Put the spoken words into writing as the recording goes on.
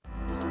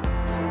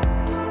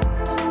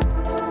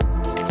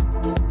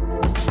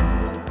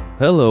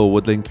Hello,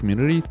 Woodlane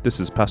community.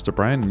 This is Pastor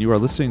Brian, and you are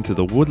listening to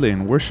the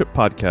Woodlane Worship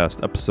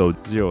Podcast, episode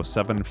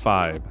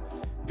 075.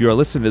 If you are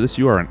listening to this,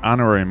 you are an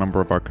honorary member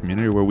of our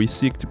community where we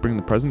seek to bring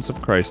the presence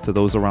of Christ to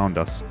those around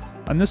us.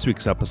 On this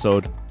week's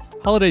episode,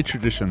 holiday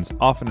traditions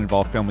often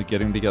involve family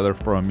getting together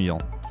for a meal.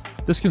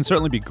 This can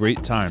certainly be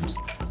great times,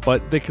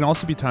 but they can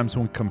also be times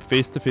when we come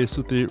face to face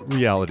with the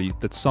reality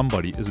that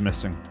somebody is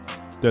missing,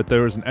 that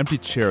there is an empty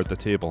chair at the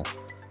table.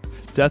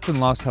 Death and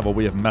loss have a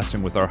way of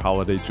messing with our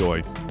holiday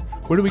joy.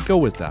 Where do we go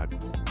with that?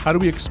 How do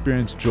we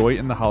experience joy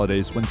in the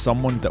holidays when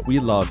someone that we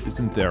love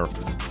isn't there?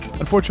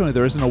 Unfortunately,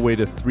 there isn't a way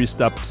to 3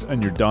 steps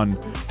and you're done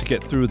to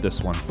get through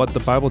this one, but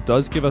the Bible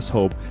does give us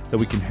hope that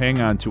we can hang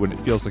on to when it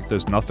feels like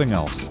there's nothing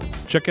else.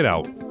 Check it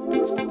out.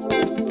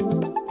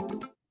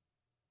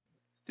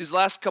 These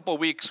last couple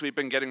weeks, we've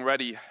been getting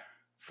ready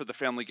for the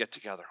family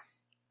get-together.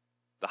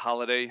 The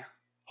holiday,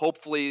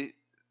 hopefully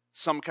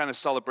some kind of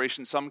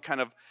celebration, some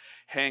kind of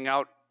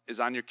hangout is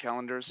on your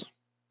calendars.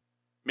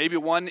 Maybe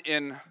one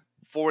in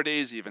 4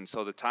 days even,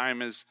 so the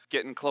time is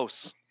getting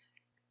close.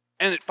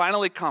 And it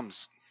finally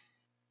comes.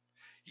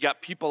 You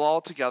got people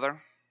all together,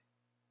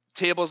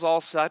 tables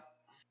all set,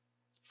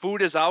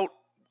 food is out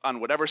on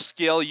whatever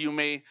scale you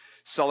may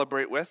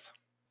celebrate with.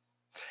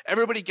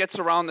 Everybody gets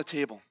around the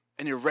table,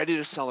 and you're ready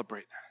to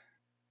celebrate.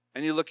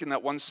 And you look in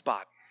that one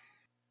spot,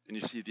 and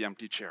you see the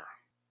empty chair.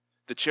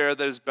 The chair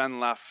that has been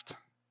left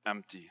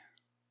empty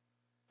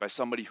by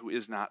somebody who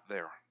is not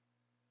there.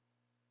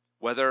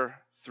 Whether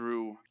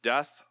through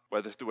death,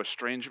 whether through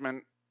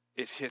estrangement,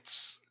 it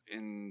hits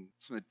in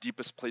some of the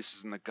deepest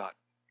places in the gut.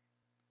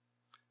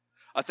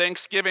 A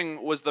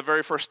Thanksgiving was the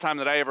very first time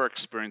that I ever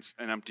experienced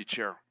an empty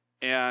chair.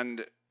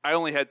 And I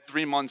only had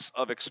 3 months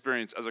of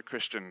experience as a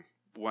Christian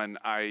when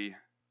I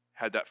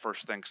had that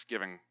first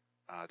Thanksgiving,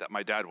 that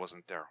my dad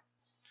wasn't there.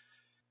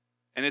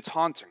 And it's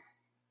haunting.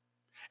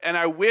 And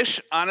I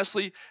wish,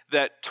 honestly,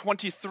 that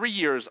 23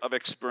 years of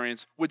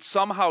experience would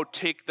somehow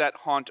take that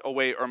haunt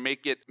away or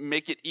make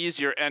it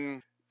easier.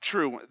 And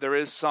true, there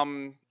is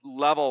some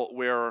level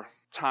where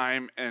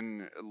time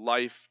and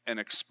life and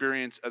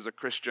experience as a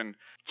Christian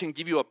can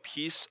give you a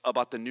peace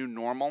about the new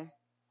normal.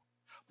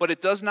 But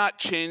it does not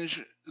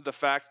change the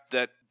fact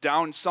that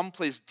down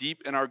someplace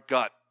deep in our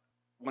gut,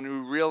 when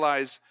we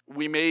realize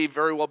we may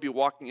very well be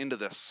walking into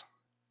this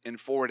in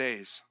 4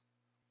 days,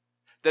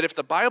 that if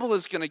the Bible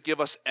is going to give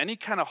us any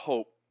kind of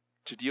hope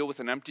to deal with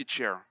an empty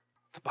chair,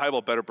 the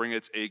Bible better bring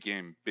its A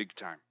game big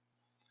time.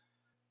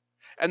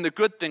 And the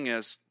good thing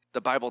is, the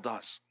Bible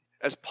does.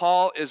 As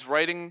Paul is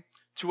writing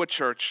to a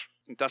church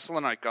in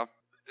Thessalonica,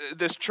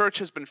 this church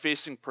has been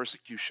facing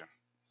persecution.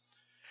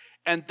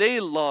 And they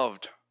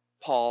loved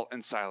Paul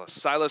and Silas.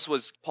 Silas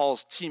was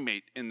Paul's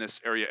teammate in this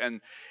area,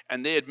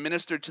 and they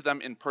administered to them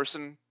in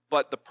person,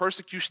 but the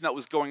persecution that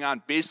was going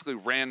on basically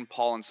ran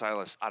Paul and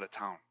Silas out of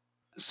town.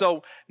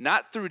 So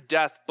not through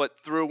death, but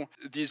through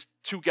these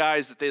 2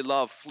 guys that they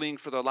love fleeing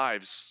for their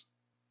lives,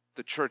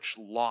 the church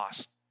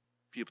lost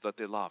people that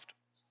they loved.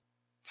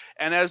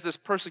 And as this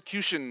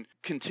persecution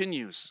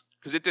continues,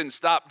 because it didn't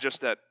stop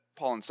just at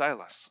Paul and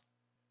Silas,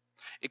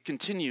 it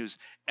continues,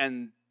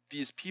 and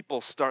these people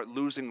start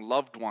losing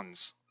loved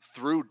ones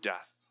through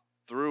death,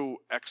 through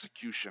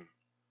execution.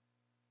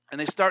 And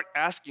they start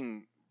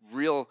asking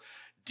real,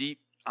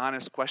 deep,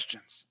 honest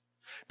questions.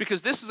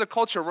 Because this is a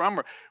culture,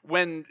 remember,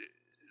 when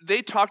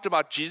they talked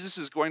about Jesus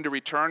is going to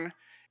return,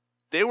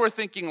 they were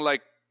thinking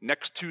like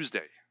next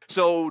Tuesday.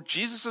 So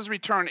Jesus'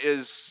 return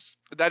is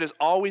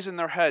always in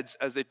their heads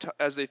as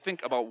they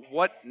think about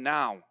what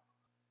now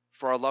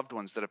for our loved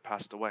ones that have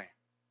passed away.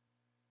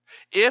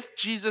 If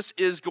Jesus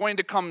is going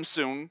to come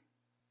soon,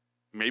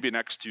 maybe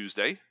next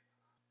Tuesday,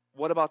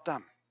 what about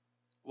them?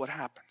 What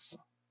happens?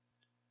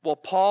 Well,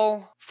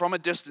 Paul, from a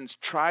distance,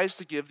 tries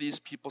to give these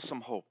people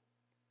some hope.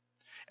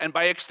 And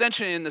by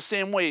extension, in the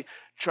same way,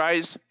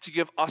 tries to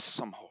give us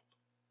some hope.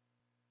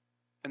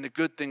 And the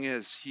good thing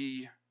is,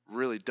 he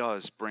really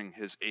does bring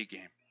his A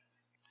game.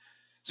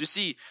 So you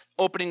see,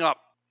 opening up,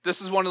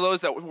 this is one of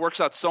those that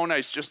works out so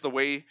nice, just the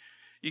way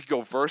you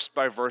go verse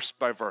by verse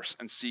by verse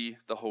and see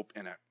the hope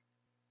in it.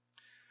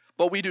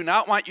 But we do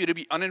not want you to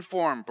be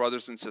uninformed,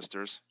 brothers and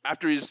sisters,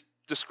 after he's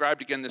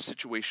described again this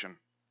situation,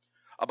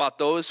 about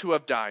those who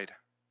have died,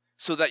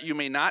 so that you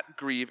may not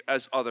grieve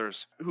as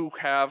others who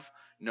have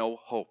no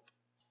hope.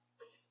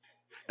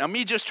 Now,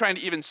 me just trying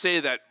to even say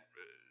that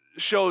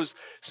shows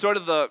sort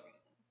of the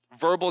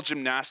verbal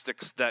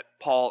gymnastics that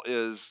Paul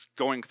is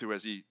going through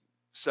as he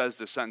says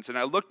this sentence. And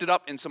I looked it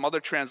up in some other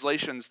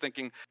translations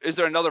thinking, is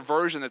there another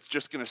version that's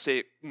just going to say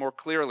it more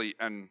clearly?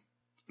 And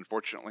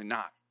unfortunately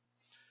not.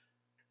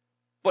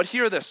 But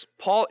hear this,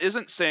 Paul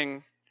isn't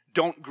saying,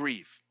 don't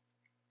grieve.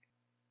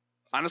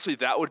 Honestly,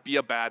 that would be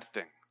a bad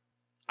thing.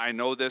 I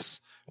know this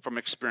from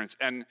experience.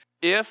 And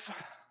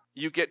if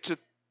you get to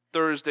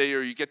Thursday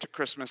or you get to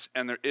Christmas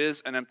and there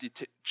is an empty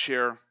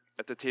chair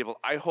at the table,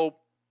 I hope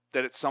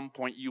that at some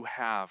point you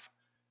have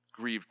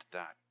grieved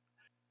that.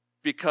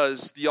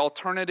 Because the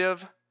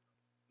alternative,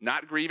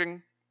 not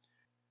grieving,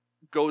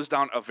 goes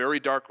down a very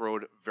dark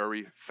road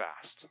very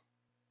fast.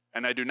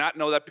 And I do not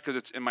know that because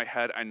it's in my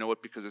head. I know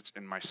it because it's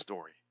in my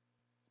story.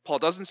 Paul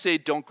doesn't say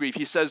don't grieve.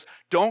 He says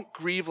don't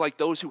grieve like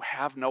those who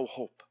have no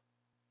hope.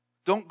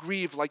 Don't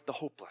grieve like the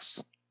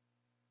hopeless.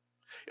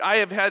 I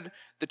have had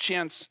the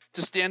chance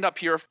to stand up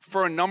here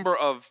for a number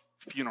of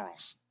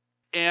funerals.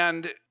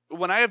 And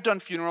when I have done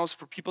funerals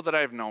for people that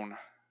I have known,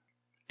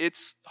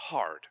 it's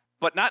hard.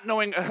 But not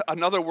knowing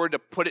another word to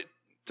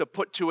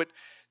put to it,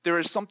 there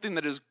is something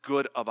that is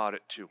good about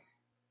it too.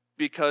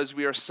 Because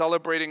we are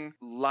celebrating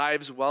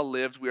lives well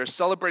lived. We are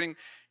celebrating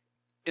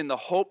in the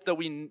hope that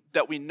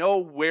we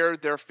know where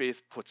their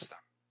faith puts them.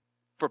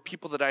 For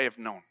people that I have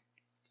known.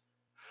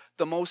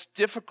 The most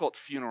difficult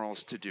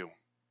funerals to do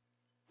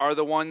are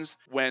the ones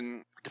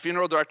when the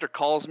funeral director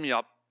calls me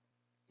up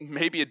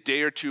maybe a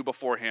day or two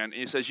beforehand and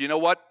he says, you know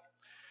what?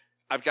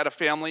 I've got a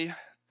family.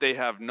 They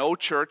have no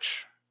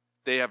church.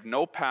 They have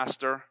no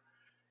pastor.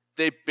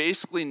 They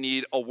basically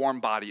need a warm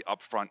body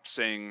up front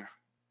saying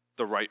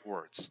the right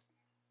words.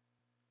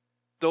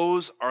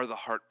 Those are the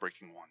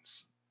heartbreaking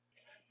ones.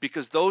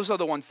 Because those are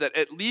the ones that,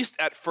 at least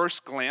at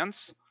first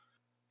glance,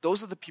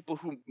 those are the people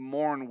who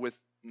mourn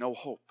with no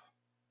hope.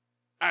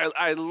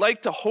 I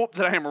like to hope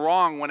that I am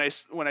wrong when I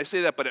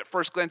say that, but at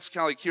first glance, it's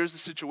kind of like, here's the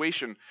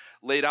situation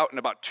laid out in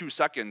about 2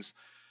 seconds.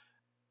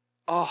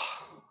 Oh,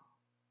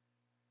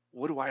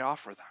 what do I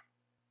offer them?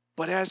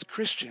 But as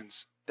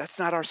Christians, that's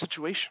not our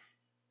situation.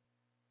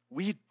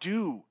 We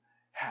do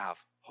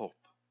have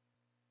hope.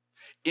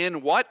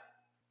 In what?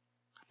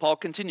 Paul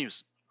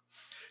continues.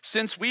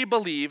 Since we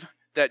believe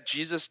that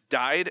Jesus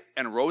died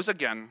and rose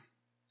again,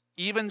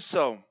 even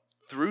so,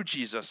 through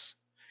Jesus,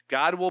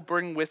 God will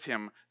bring with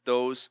him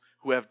those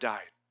who have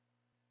died.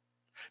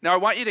 Now, I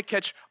want you to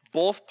catch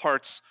both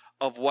parts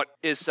of what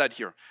is said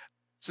here.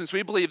 Since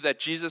we believe that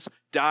Jesus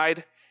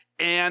died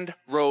and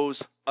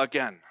rose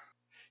again,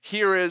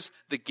 here is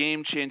the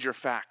game changer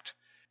fact.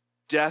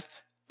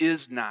 Death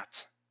is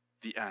not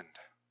the end.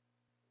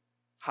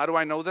 How do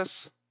I know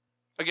this?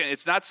 Again,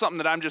 it's not something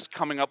that I'm just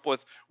coming up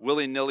with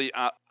willy-nilly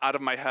out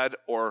of my head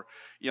or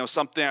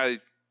something I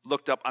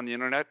looked up on the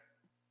internet.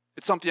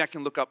 It's something I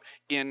can look up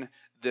in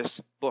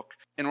this book.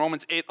 In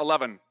Romans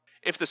 8:11,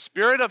 if the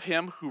spirit of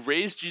him who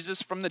raised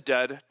Jesus from the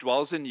dead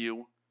dwells in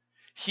you,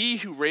 he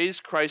who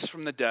raised Christ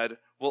from the dead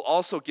will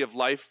also give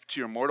life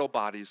to your mortal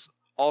bodies,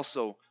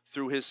 also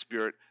through his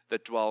spirit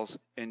that dwells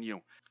in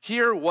you.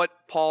 Hear what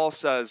Paul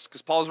says,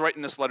 because Paul's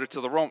writing this letter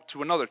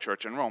to another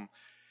church in Rome.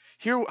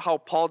 Hear how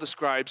Paul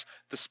describes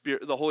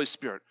the Holy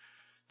Spirit.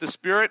 The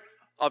spirit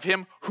of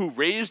him who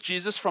raised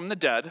Jesus from the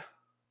dead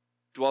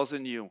dwells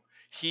in you.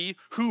 He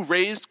who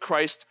raised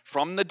Christ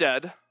from the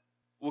dead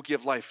will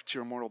give life to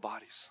your mortal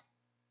bodies.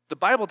 The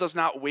Bible does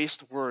not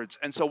waste words.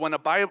 And so when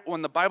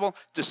the Bible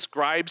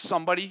describes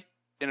somebody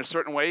in a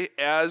certain way,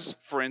 as,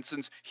 for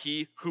instance,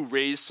 he who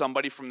raised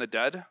somebody from the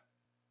dead,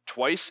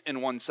 twice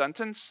in one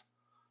sentence,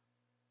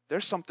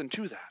 there's something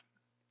to that.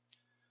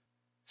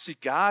 See,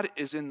 God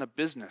is in the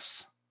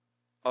business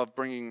of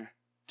bringing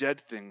dead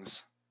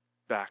things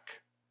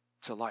back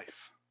to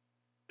life.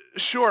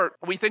 Sure,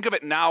 we think of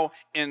it now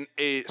in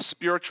a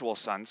spiritual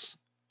sense.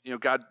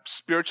 God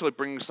spiritually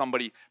bringing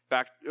somebody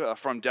back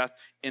from death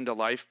into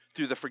life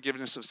through the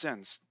forgiveness of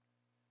sins.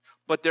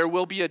 But there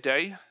will be a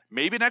day,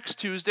 maybe next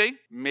Tuesday,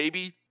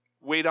 maybe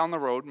way down the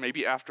road,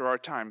 maybe after our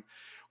time,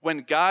 when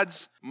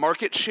God's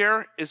market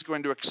share is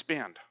going to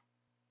expand.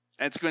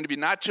 And it's going to be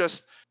not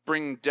just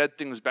bringing dead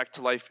things back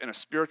to life in a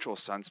spiritual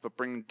sense, but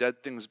bringing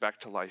dead things back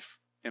to life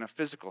in a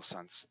physical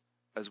sense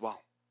as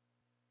well.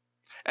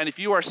 And if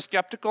you are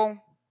skeptical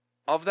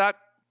of that,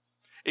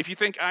 if you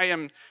think I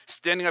am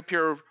standing up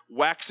here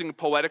waxing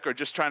poetic or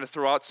just trying to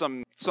throw out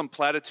some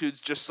platitudes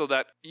just so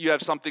that you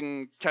have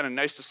something kind of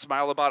nice to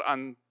smile about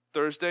on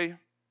Thursday,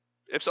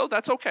 if so,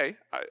 that's okay.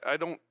 I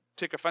don't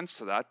take offense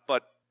to that,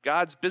 but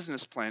God's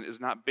business plan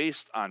is not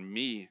based on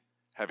me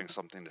having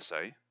something to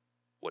say.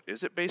 What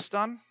is it based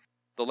on?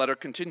 The letter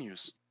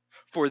continues.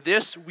 For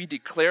this we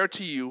declare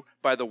to you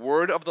by the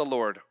word of the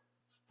Lord,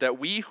 that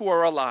we who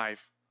are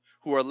alive,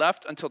 who are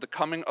left until the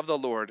coming of the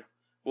Lord,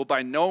 will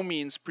by no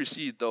means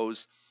precede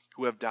those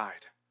who have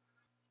died.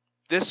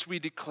 This we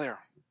declare.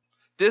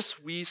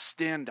 This we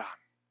stand on.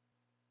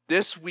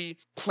 This we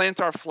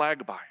plant our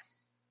flag by.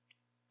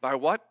 By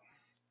what?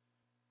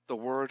 The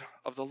word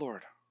of the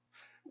Lord.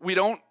 We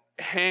don't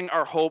hang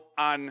our hope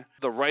on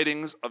the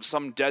writings of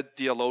some dead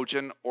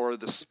theologian or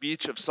the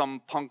speech of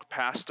some punk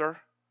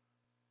pastor.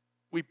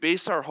 We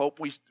base our hope,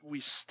 we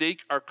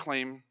stake our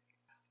claim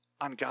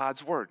on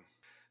God's word.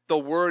 The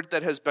word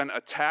that has been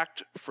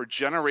attacked for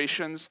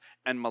generations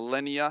and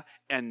millennia,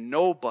 and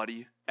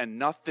nobody and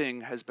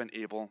nothing has been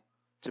able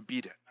to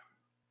beat it.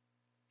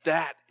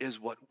 That is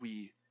what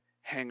we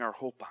hang our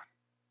hope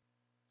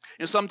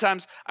on.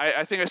 Sometimes,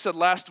 I think I said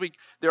last week,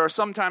 there are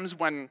some times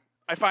when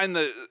I find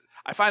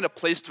a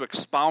place to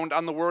expound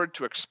on the word,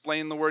 to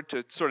explain the word,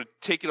 to sort of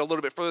take it a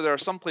little bit further. There are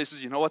some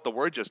places, the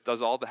word just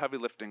does all the heavy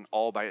lifting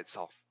all by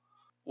itself.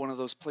 One of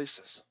those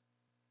places.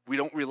 We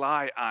don't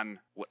rely on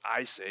what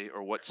I say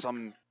or what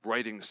some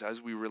writing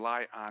says. We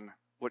rely on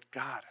what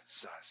God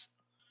says.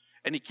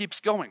 And he keeps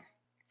going.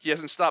 He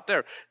hasn't stopped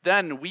there.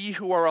 Then we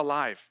who are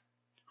alive,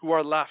 who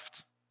are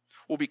left,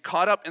 will be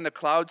caught up in the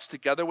clouds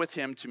together with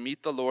him to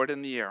meet the Lord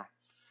in the air,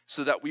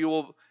 so that we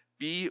will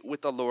be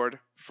with the Lord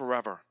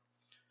forever.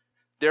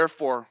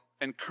 Therefore,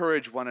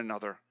 encourage one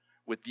another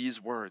with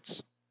these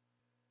words.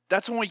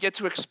 That's when we get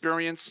to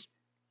experience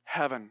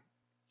heaven,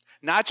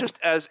 not just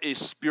as a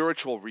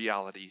spiritual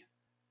reality,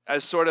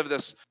 as sort of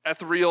this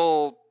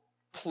ethereal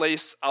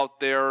place out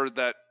there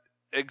that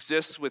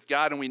exists with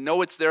God, and we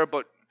know it's there,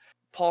 but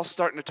Paul's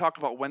starting to talk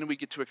about when we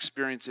get to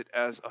experience it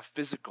as a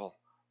physical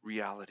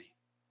reality.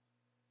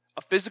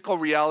 A physical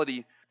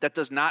reality that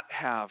does not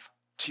have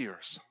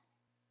tears,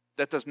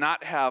 that does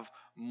not have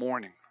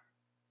mourning,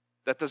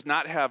 that does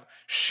not have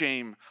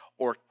shame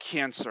or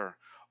cancer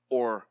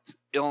or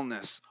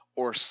illness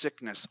or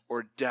sickness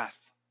or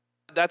death.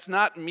 That's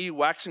not me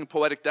waxing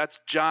poetic, that's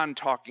John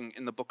talking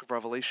in the book of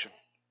Revelation.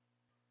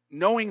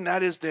 Knowing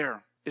that is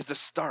there is the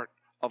start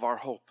of our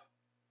hope.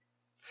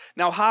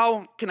 Now,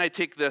 how can I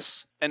take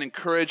this and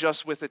encourage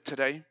us with it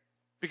today?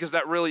 Because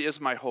that really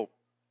is my hope,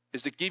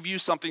 is to give you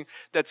something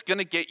that's going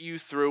to get you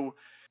through.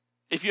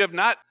 If you have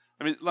not,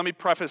 let me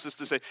preface this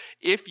to say,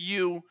 if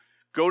you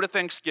go to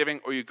Thanksgiving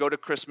or you go to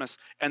Christmas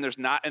and there's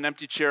not an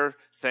empty chair,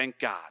 thank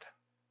God.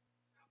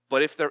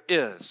 But if there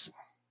is,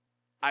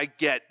 I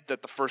get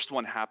that the first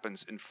one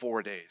happens in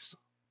 4 days.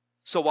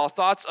 So while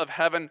thoughts of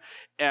heaven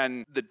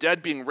and the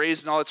dead being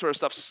raised and all that sort of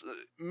stuff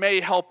may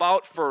help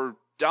out for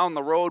down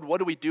the road, what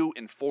do we do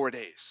in 4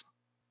 days?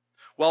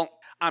 Well,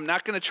 I'm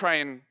not going to try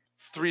and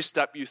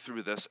three-step you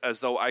through this as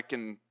though I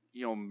can,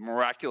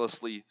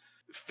 miraculously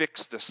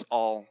fix this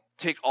all,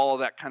 take all of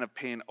that kind of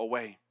pain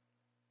away.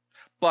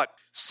 But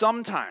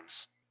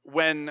sometimes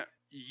when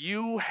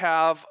you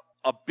have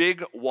a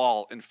big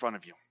wall in front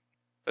of you,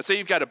 let's say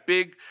you've got a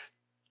big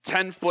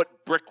 10-foot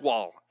brick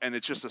wall, and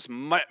it's just this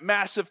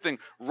massive thing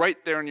right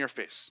there in your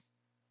face.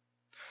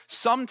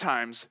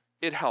 Sometimes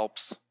it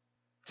helps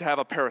to have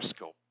a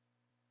periscope.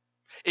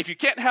 If you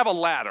can't have a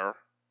ladder,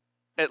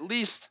 at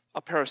least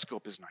a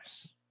periscope is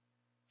nice.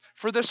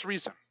 For this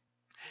reason,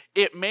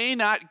 it may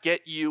not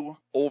get you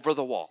over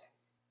the wall.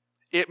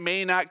 It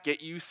may not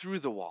get you through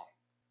the wall.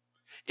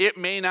 It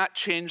may not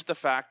change the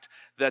fact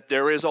that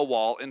there is a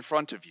wall in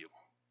front of you,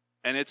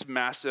 and it's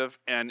massive,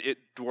 and it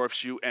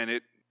dwarfs you, and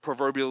it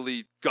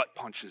proverbially gut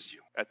punches you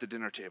at the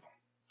dinner table.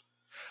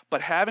 But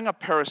having a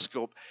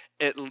periscope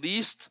at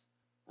least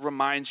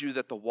reminds you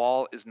that the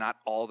wall is not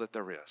all that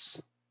there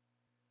is.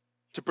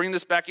 To bring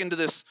this back into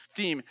this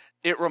theme,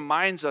 it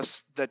reminds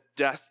us that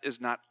death is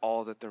not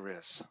all that there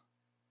is.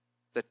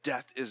 That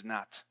death is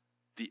not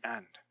the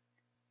end.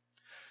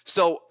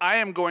 So I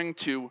am going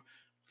to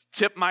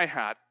tip my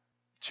hat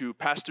to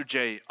Pastor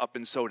Jay up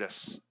in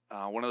Sodus,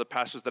 one of the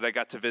pastors that I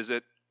got to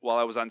visit while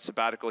I was on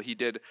sabbatical. He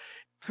did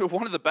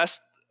one of the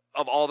best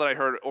of all that I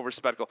heard over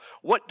sabbatical.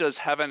 What does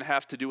heaven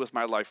have to do with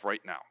my life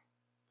right now?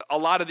 A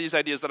lot of these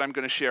ideas that I'm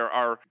going to share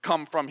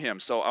come from him,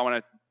 so I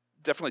want to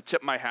definitely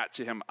tip my hat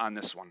to him on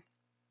this one.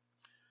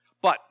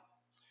 But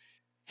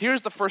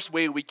here's the first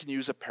way we can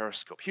use a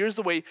periscope. Here's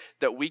the way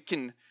that we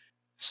can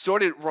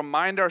sort of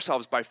remind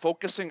ourselves by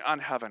focusing on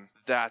heaven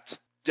that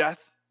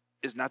death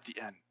is not the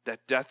end,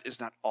 that death is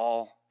not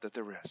all that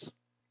there is.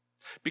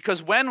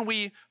 Because when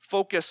we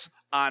focus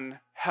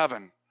on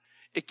heaven,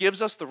 it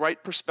gives us the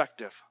right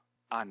perspective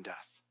on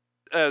death.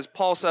 As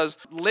Paul says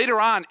later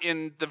on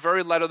in the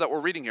very letter that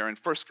we're reading here in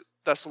 1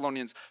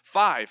 Thessalonians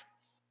 5,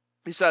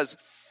 he says,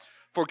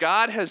 "For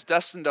God has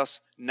destined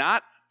us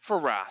not for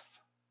wrath,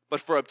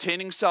 but for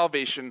obtaining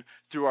salvation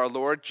through our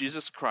Lord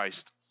Jesus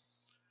Christ,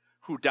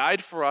 who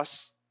died for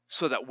us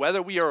so that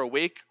whether we are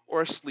awake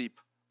or asleep,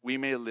 we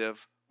may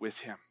live with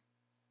him."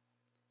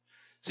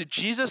 See,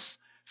 Jesus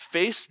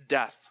faced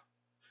death,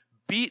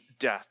 beat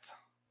death,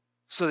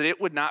 so that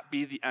it would not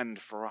be the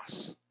end for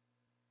us.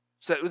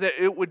 So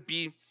that it would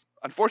be,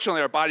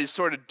 unfortunately, our bodies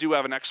sort of do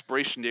have an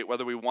expiration date,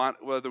 whether we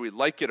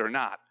like it or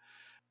not.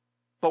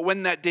 But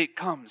when that date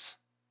comes,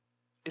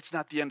 it's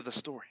not the end of the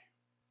story.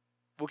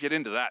 We'll get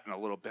into that in a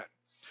little bit.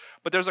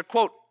 But there's a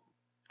quote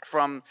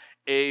from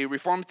a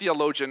Reformed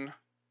theologian.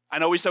 I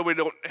know we said we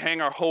don't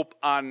hang our hope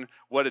on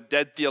what a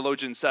dead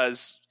theologian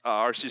says.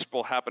 R.C.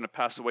 Sproul happened to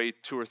pass away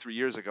 2 or 3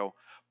 years ago.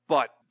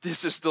 But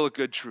this is still a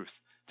good truth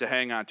to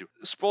hang on to.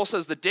 Sproul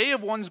says, "The day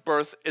of one's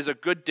birth is a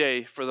good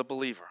day for the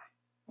believer."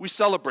 We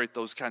celebrate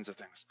those kinds of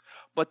things.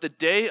 But the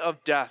day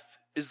of death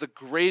is the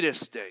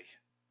greatest day,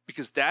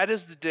 because that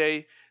is the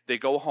day they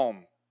go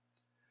home.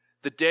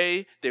 The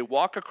day they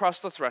walk across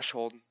the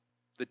threshold,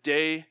 the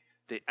day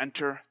they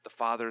enter the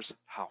Father's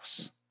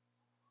house.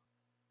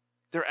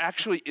 There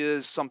actually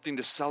is something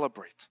to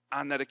celebrate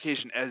on that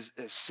occasion, as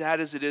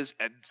sad as it is,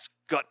 as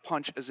gut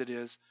punch as it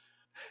is.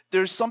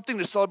 There's something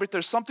to celebrate.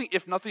 There's something,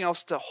 if nothing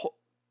else,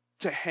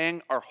 to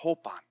hang our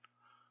hope on.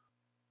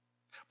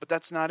 But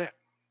that's not it.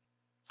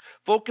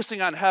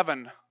 Focusing on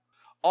heaven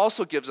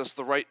also gives us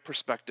the right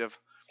perspective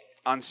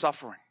on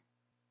suffering.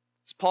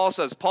 As Paul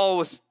says, Paul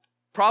was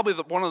probably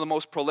one of the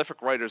most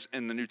prolific writers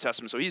in the New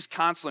Testament. So he's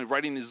constantly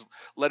writing these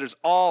letters,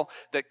 all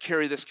that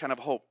carry this kind of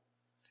hope.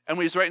 And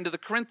when he's writing to the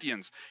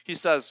Corinthians, he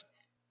says,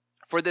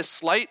 For this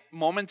slight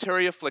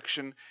momentary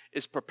affliction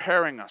is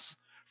preparing us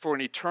for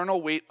an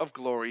eternal weight of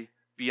glory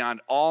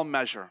beyond all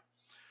measure,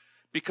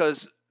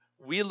 because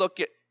we look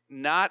at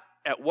not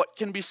at what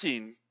can be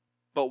seen,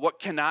 but what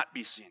cannot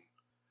be seen.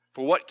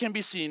 For what can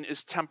be seen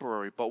is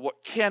temporary, but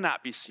what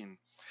cannot be seen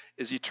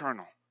is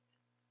eternal.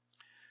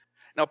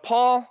 Now,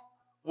 Paul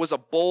was a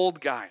bold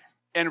guy,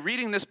 and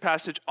reading this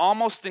passage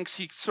almost thinks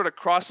he sort of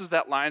crosses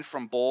that line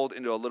from bold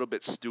into a little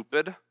bit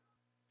stupid,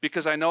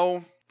 because I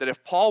know that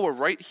if Paul were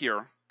right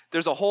here,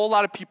 there's a whole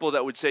lot of people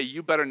that would say,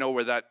 you better know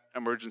where that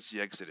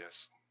emergency exit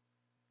is.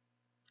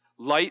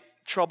 Light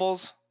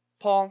troubles,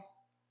 Paul?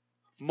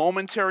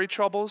 Momentary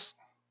troubles?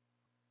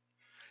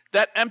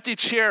 That empty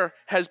chair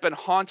has been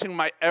haunting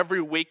my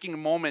every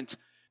waking moment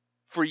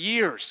for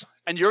years,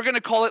 and you're going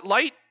to call it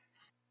light?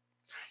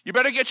 You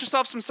better get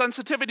yourself some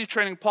sensitivity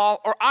training, Paul,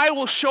 or I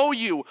will show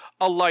you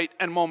a light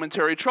and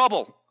momentary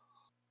trouble.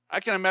 I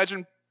can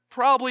imagine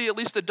probably at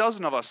least a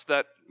dozen of us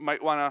that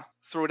might want to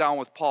throw down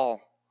with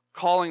Paul,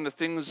 calling the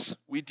things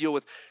we deal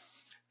with,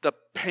 the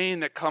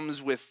pain that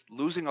comes with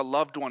losing a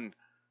loved one,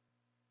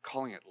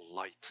 calling it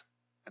light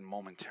and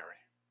momentary.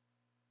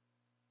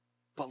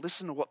 But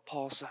listen to what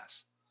Paul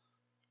says.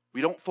 We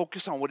don't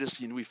focus on what is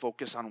seen, we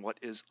focus on what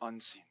is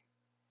unseen.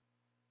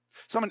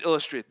 So I'm going to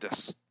illustrate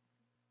this.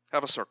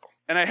 Have a circle.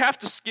 And I have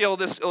to scale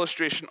this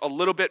illustration a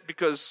little bit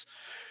because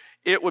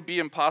it would be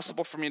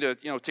impossible for me to,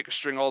 take a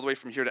string all the way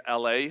from here to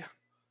LA.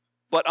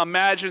 But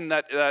imagine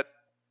that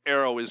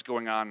arrow is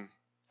going on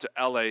to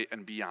LA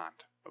and beyond,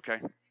 okay?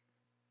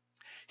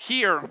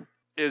 Here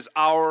is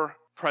our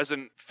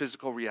present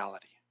physical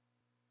reality,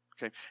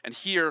 okay? And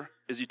here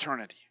is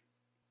eternity.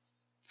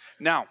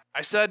 Now,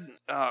 I said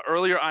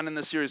earlier on in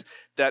the series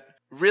that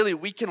really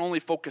we can only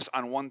focus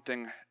on one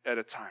thing at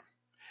a time.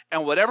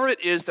 And whatever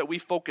it is that we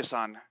focus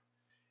on,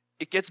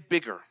 it gets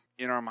bigger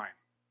in our mind,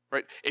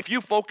 right? If you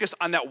focus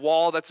on that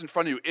wall that's in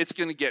front of you, it's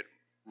going to get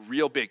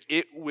real big.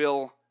 It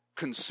will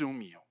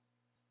consume you.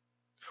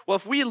 Well,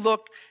 if we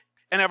look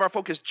and have our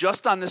focus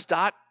just on this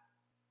dot,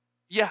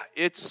 yeah,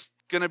 it's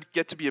going to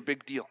get to be a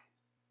big deal.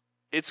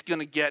 It's going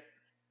to get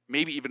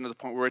maybe even to the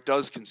point where it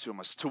does consume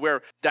us, to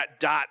where that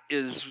dot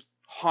is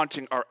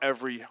haunting our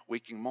every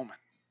waking moment.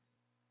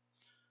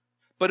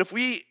 But if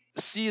we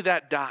see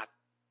that dot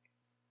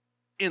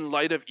in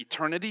light of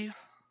eternity,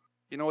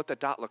 you know what? That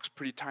dot looks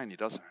pretty tiny,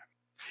 doesn't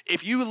it?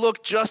 If you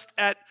look just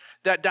at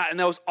that dot and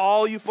that was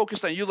all you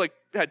focused on, you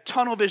had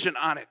tunnel vision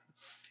on it,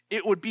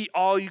 it would be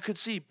all you could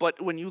see.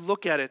 But when you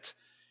look at it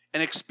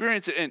and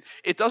experience it, and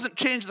it doesn't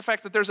change the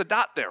fact that there's a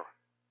dot there.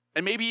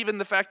 And maybe even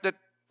the fact that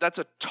that's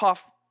a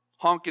tough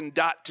honking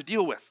dot to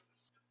deal with.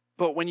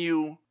 But when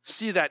you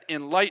see that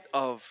in light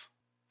of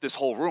this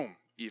whole room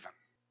even,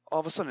 all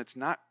of a sudden it's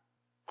not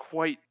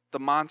quite the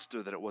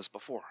monster that it was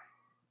before.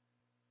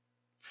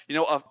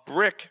 A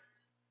brick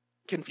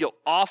can feel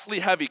awfully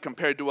heavy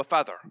compared to a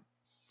feather.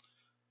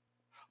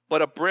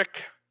 But a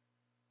brick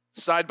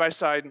side by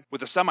side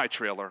with a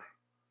semi-trailer,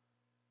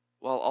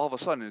 well, all of a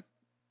sudden,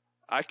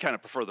 I kind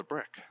of prefer the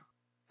brick.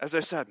 As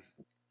I said,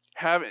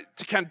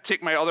 to kind of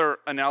take my other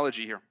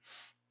analogy here,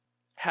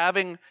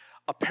 having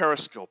a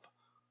periscope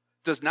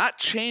does not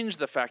change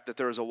the fact that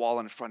there is a wall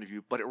in front of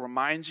you, but it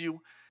reminds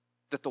you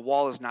that the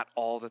wall is not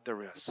all that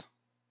there is,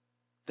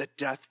 that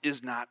death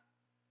is not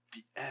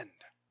the end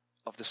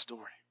of the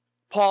story.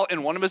 Paul,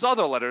 in one of his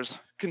other letters,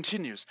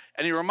 continues,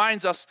 and he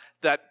reminds us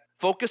that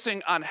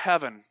focusing on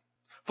heaven,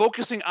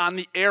 focusing on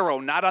the arrow,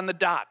 not on the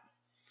dot,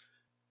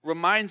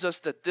 reminds us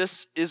that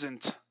this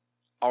isn't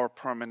our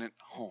permanent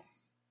home.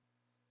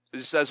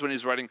 As he says when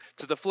he's writing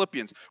to the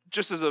Philippians,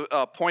 just as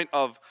a point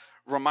of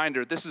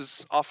reminder, this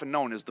is often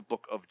known as the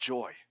book of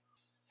joy.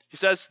 He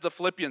says to the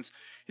Philippians,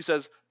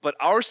 but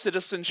our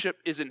citizenship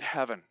is in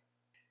heaven,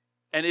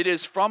 and it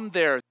is from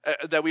there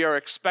that we are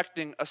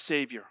expecting a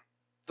Savior,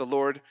 the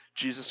Lord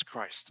Jesus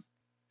Christ.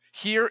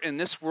 Here in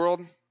this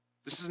world,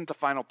 this isn't the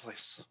final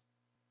place.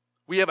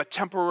 We have a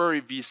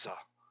temporary visa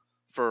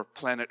for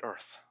planet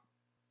Earth.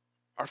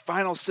 Our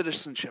final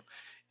citizenship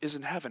is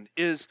in heaven,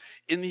 is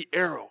in the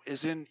arrow,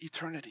 is in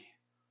eternity.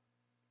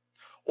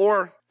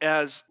 Or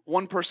as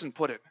one person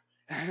put it,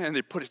 and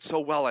they put it so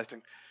well, I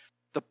think,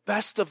 the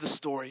best of the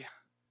story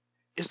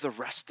is the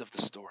rest of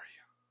the story.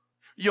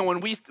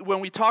 When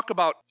we talk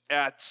about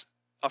at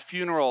a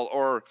funeral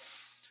or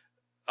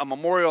a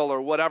memorial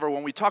or whatever,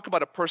 when we talk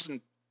about a person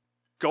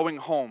going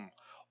home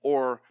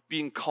or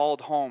being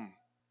called home,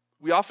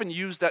 we often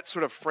use that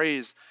sort of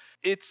phrase.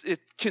 It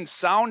can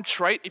sound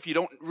trite if you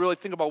don't really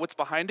think about what's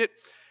behind it,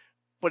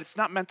 but it's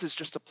not meant as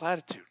just a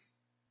platitude.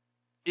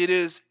 It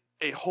is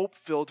a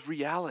hope-filled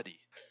reality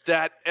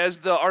that, as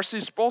the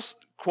R.C. Sproul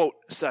quote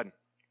said,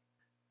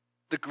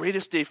 the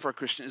greatest day for a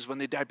Christian is when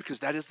they die, because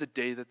that is the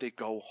day that they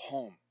go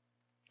home.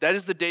 That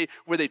is the day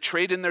where they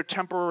trade in their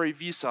temporary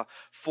visa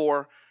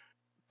for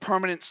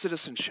permanent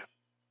citizenship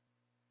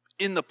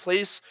in the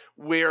place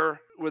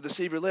where the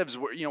Savior lives.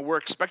 We're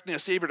expecting a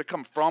Savior to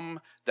come from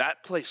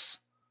that place,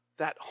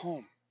 that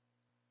home.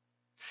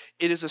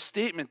 It is a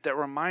statement that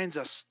reminds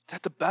us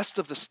that the best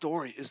of the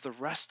story is the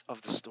rest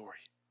of the story.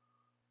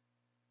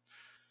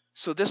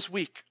 So this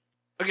week,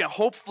 again,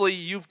 hopefully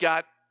you've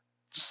got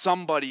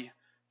somebody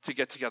to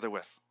get together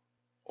with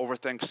over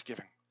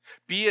Thanksgiving.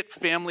 Be it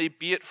family,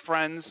 be it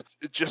friends,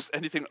 just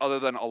anything other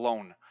than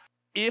alone.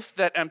 If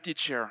that empty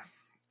chair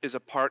is a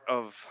part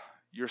of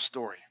your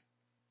story,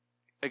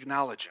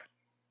 acknowledge it.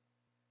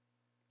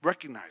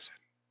 Recognize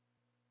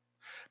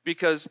it.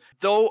 Because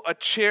though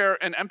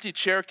an empty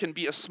chair can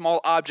be a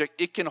small object,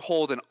 it can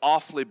hold an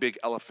awfully big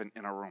elephant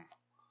in a room.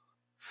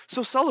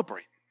 So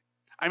celebrate.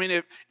 I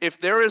mean, if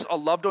there is a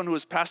loved one who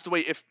has passed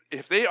away,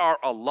 if they are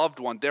a loved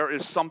one, there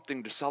is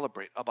something to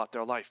celebrate about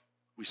their life.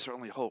 We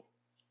certainly hope.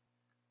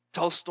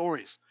 Tell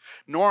stories.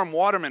 Norm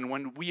Waterman,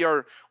 when we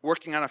are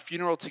working on a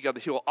funeral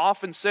together, he'll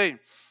often say,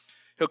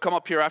 he'll come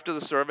up here after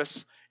the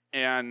service,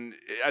 and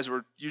as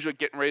we're usually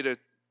getting ready to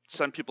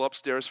send people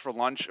upstairs for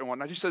lunch and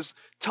whatnot, he says,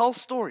 tell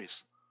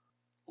stories.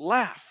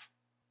 Laugh.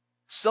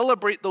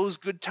 Celebrate those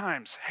good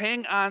times.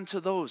 Hang on to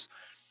those.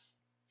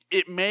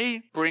 It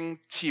may bring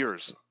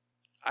tears.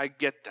 I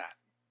get that.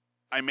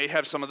 I may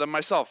have some of them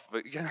myself,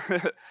 but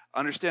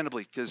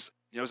understandably, because,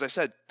 as I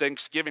said,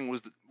 Thanksgiving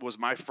was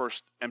my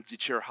first empty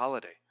chair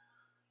holiday.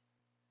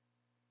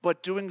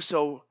 But doing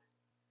so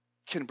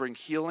can bring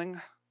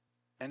healing,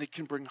 and it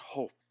can bring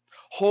hope.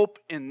 Hope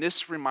in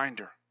this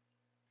reminder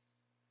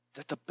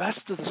that the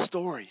best of the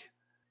story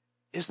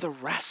is the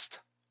rest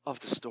of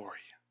the story.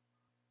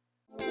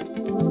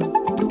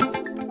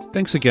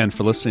 Thanks again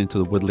for listening to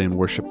the Wood Lane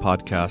Worship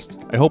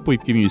Podcast. I hope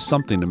we've given you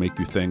something to make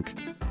you think.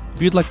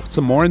 If you'd like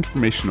some more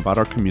information about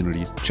our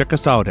community, check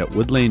us out at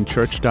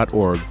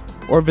woodlanechurch.org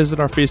or visit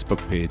our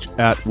Facebook page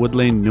at Wood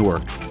Lane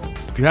Newark.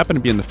 If you happen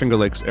to be in the Finger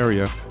Lakes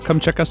area, come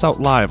check us out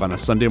live on a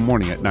Sunday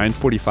morning at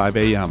 9:45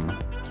 a.m.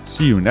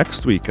 See you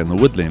next week on the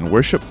Wood Lane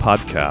Worship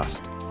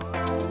Podcast.